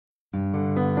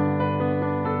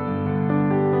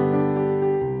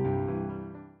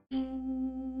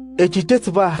Echites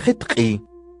bajitqi,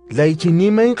 la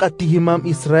ichinimen qatihimam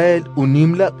Israel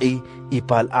unimlaqi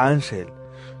ipal ángel.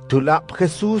 Tulap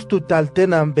Jesús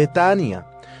tutaltenan Betania,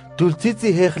 tultzitzi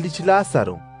hechlich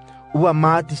Lázaro,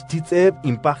 uamatis titzeb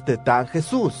impacte tan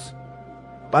Jesús.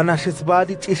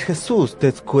 Panashesbalich ish Jesús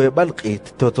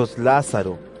tetzkuebalqit totos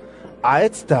Lázaro.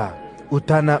 Aetzta,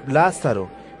 utanab Lázaro,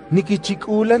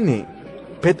 nikichikulani,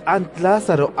 pet ant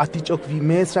Lázaro atichok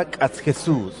vimesrak ats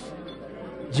Jesús.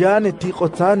 Jane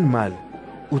tikotan mal,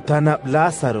 utanab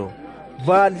Lázaro,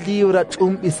 va libra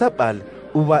isapal,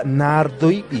 uva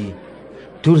nardoibi.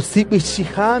 Tulsipi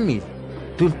shihamil,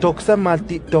 tultoxa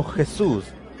malti toch Jesús.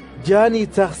 Jani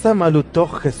taxa malu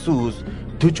toch Jesús,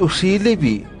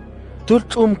 tuchushilibi.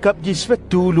 Tulchum kapjishvet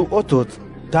tulu otot,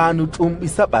 tanu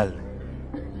isapal.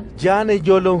 Jane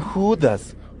yolon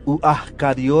Judas, u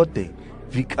Cariote,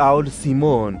 vikaul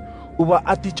Simón, uva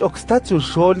atich oxtatul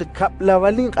shol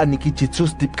kaplavalin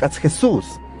anikichitsus tipkats Jesús.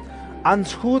 Ans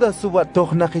Judas uva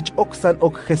tohnachich oxan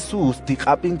ok Jesús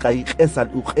tikapin kaik esal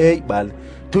uqeibal,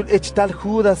 tul echtal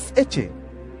Judas eche.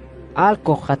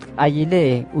 Alkohat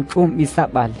ayile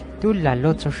isabal, tul la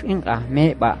lotos inga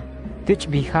meba, tuch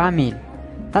bihamil,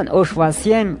 tan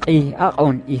oshwasien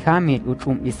aon ihamil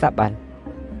isabal.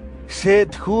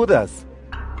 Shed Judas,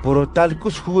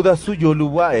 porotalkus Judas su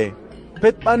yoluwae,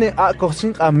 petpane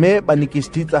akosin ame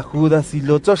banikistita Judas y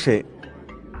lotoshe.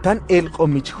 Tan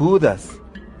komich Judas,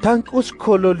 tan kus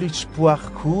kololich puach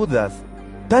Judas,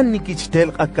 tan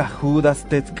nikichtel aka Judas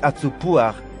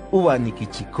tetzkatsupuach uwa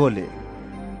nikichikole.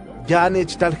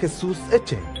 Yanech tal Jesús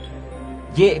eche.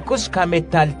 Ye kus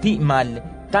kametalti mal,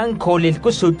 tan kolel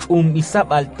kusut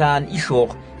isabal tan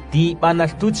ishok, di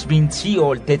banashtuts bin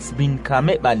chiol tets bin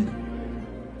kamebal.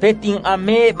 Petin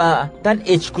ameba tan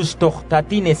echkus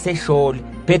tohtatine se shol,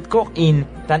 petkok in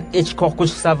tan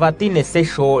echkokus savatine se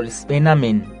shol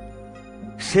spenamen.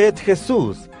 Shed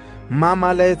Jesús,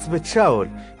 mama laetz bechaol,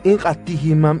 in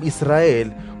atihimam Israel,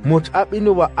 moch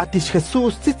abinuwa atish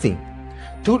Jesús tzitzin.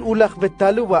 Tul ulach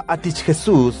betaluwa atish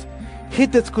Jesús,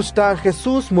 hitets kustan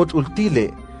Jesús moch ultile,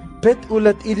 pet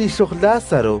ulat ilishok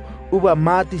Lázaro, uwa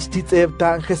matish titzeb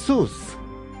tan Jesús.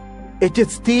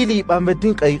 Echet stili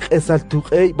bambetin kaik esal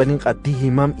tuqey banin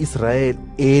atihimam Israel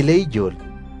eleyol.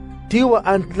 Tiwa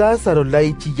ant Lázaro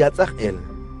laichi yatzach el.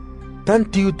 Tan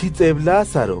tiu titzeb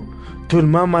Lázaro, tul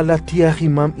mama la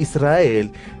tiahimam Israel,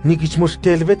 nikichmoch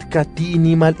telvet kati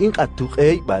nimal in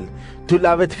atuqey bal, tul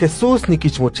avet Jesús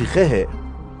nikichmochijehe.